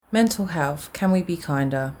Mental health, can we be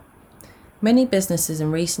kinder? Many businesses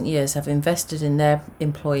in recent years have invested in their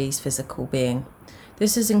employees' physical being.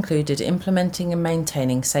 This has included implementing and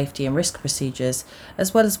maintaining safety and risk procedures,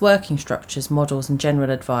 as well as working structures, models, and general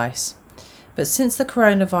advice. But since the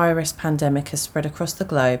coronavirus pandemic has spread across the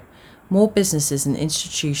globe, more businesses and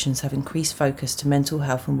institutions have increased focus to mental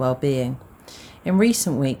health and well-being. In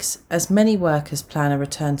recent weeks, as many workers plan a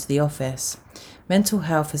return to the office, mental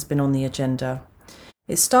health has been on the agenda.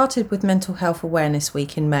 It started with Mental Health Awareness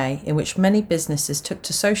Week in May, in which many businesses took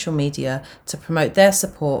to social media to promote their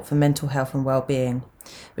support for mental health and well-being.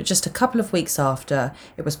 But just a couple of weeks after,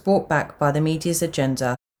 it was brought back by the media's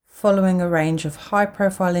agenda, following a range of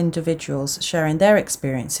high-profile individuals sharing their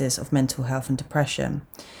experiences of mental health and depression.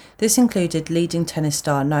 This included leading tennis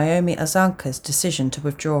star Naomi Osaka's decision to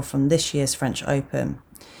withdraw from this year's French Open.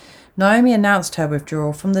 Naomi announced her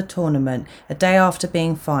withdrawal from the tournament a day after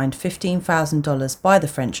being fined $15,000 by the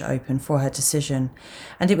French Open for her decision,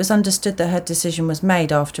 and it was understood that her decision was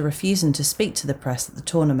made after refusing to speak to the press at the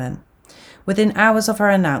tournament. Within hours of her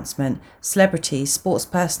announcement, celebrities, sports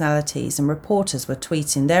personalities and reporters were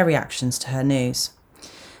tweeting their reactions to her news.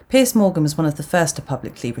 Piers Morgan was one of the first to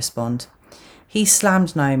publicly respond. He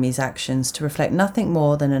slammed Naomi's actions to reflect nothing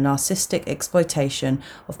more than a narcissistic exploitation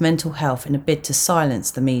of mental health in a bid to silence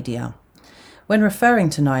the media. When referring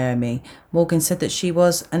to Naomi, Morgan said that she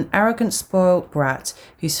was an arrogant, spoiled brat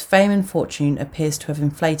whose fame and fortune appears to have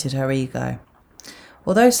inflated her ego.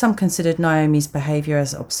 Although some considered Naomi's behaviour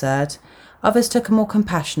as absurd, others took a more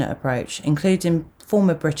compassionate approach, including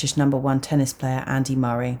former British number one tennis player Andy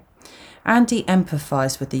Murray. Andy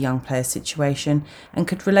empathised with the young player's situation and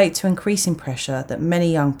could relate to increasing pressure that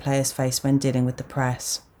many young players face when dealing with the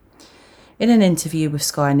press. In an interview with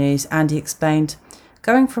Sky News, Andy explained,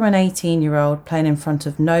 "Going from an 18-year-old playing in front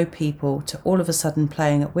of no people to all of a sudden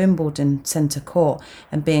playing at Wimbledon Centre Court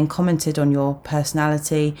and being commented on your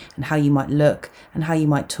personality and how you might look and how you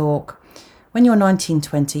might talk. When you're 19,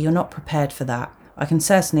 20, you're not prepared for that. I can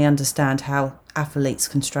certainly understand how athletes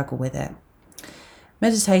can struggle with it."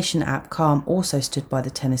 Meditation app Calm also stood by the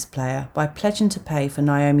tennis player by pledging to pay for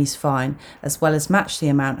Naomi's fine as well as match the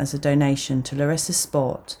amount as a donation to Larissa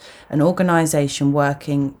Sport, an organisation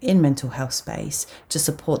working in mental health space to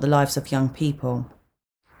support the lives of young people.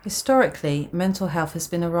 Historically, mental health has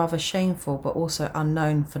been a rather shameful but also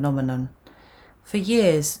unknown phenomenon. For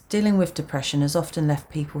years, dealing with depression has often left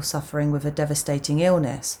people suffering with a devastating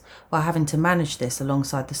illness while having to manage this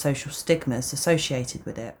alongside the social stigmas associated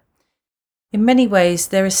with it. In many ways,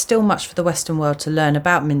 there is still much for the Western world to learn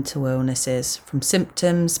about mental illnesses, from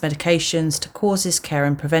symptoms, medications, to causes, care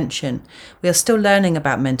and prevention. We are still learning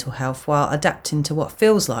about mental health while adapting to what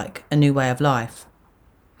feels like a new way of life.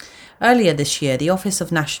 Earlier this year, the Office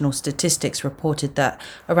of National Statistics reported that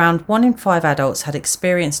around 1 in 5 adults had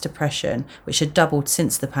experienced depression, which had doubled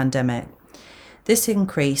since the pandemic. This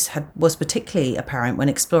increase was particularly apparent when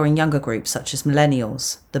exploring younger groups such as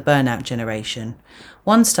millennials, the burnout generation.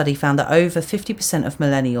 One study found that over 50% of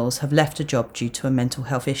millennials have left a job due to a mental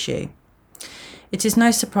health issue. It is no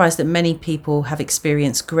surprise that many people have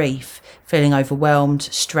experienced grief, feeling overwhelmed,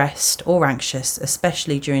 stressed or anxious,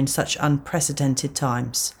 especially during such unprecedented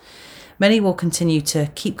times. Many will continue to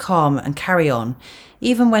keep calm and carry on,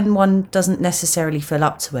 even when one doesn't necessarily feel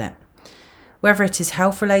up to it. Whether it is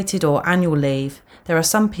health-related or annual leave, there are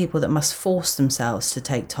some people that must force themselves to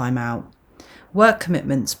take time out. Work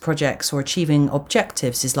commitments, projects, or achieving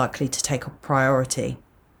objectives is likely to take a priority.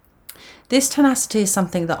 This tenacity is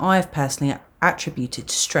something that I have personally attributed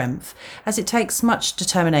to strength, as it takes much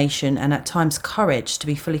determination and at times courage to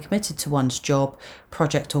be fully committed to one's job,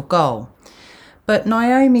 project, or goal. But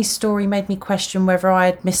Naomi's story made me question whether I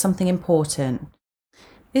had missed something important.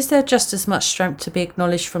 Is there just as much strength to be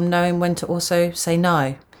acknowledged from knowing when to also say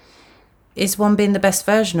no? Is one being the best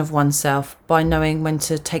version of oneself by knowing when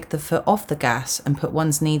to take the foot off the gas and put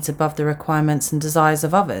one's needs above the requirements and desires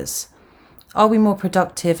of others? Are we more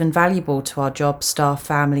productive and valuable to our job, staff,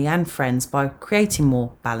 family and friends by creating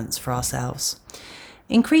more balance for ourselves?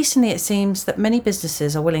 Increasingly, it seems that many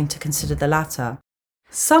businesses are willing to consider the latter.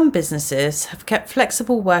 Some businesses have kept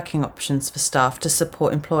flexible working options for staff to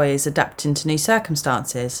support employees adapting to new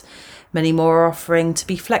circumstances. Many more are offering to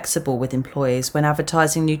be flexible with employees when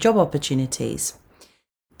advertising new job opportunities.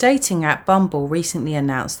 Dating app Bumble recently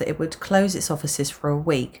announced that it would close its offices for a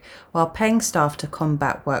week while paying staff to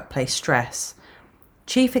combat workplace stress.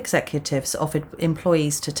 Chief executives offered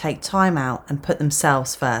employees to take time out and put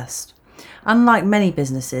themselves first. Unlike many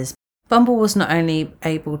businesses, Bumble was not only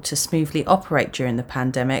able to smoothly operate during the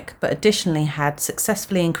pandemic, but additionally had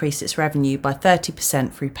successfully increased its revenue by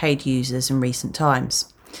 30% through paid users in recent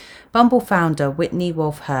times. Bumble founder Whitney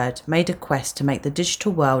Wolfe Herd made a quest to make the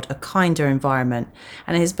digital world a kinder environment,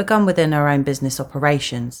 and it has begun within her own business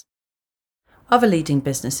operations. Other leading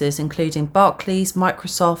businesses, including Barclays,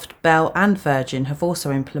 Microsoft, Bell, and Virgin, have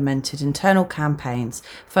also implemented internal campaigns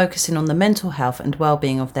focusing on the mental health and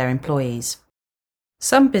well-being of their employees.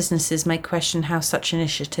 Some businesses may question how such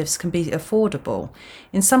initiatives can be affordable.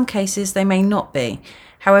 In some cases, they may not be.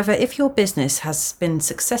 However, if your business has been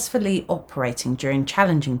successfully operating during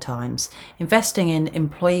challenging times, investing in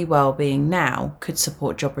employee well-being now could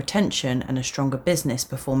support job retention and a stronger business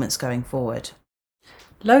performance going forward.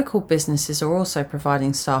 Local businesses are also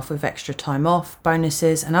providing staff with extra time off,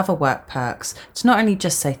 bonuses, and other work perks to not only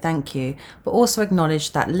just say thank you, but also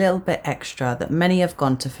acknowledge that little bit extra that many have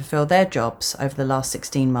gone to fulfill their jobs over the last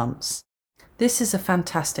 16 months. This is a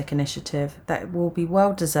fantastic initiative that will be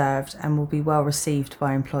well deserved and will be well received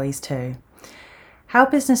by employees too. How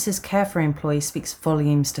businesses care for employees speaks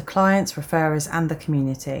volumes to clients, referrers, and the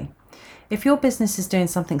community. If your business is doing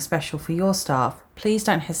something special for your staff, please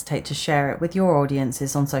don't hesitate to share it with your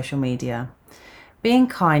audiences on social media. Being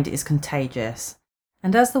kind is contagious,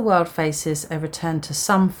 and as the world faces a return to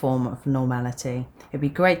some form of normality, it'd be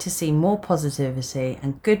great to see more positivity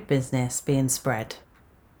and good business being spread.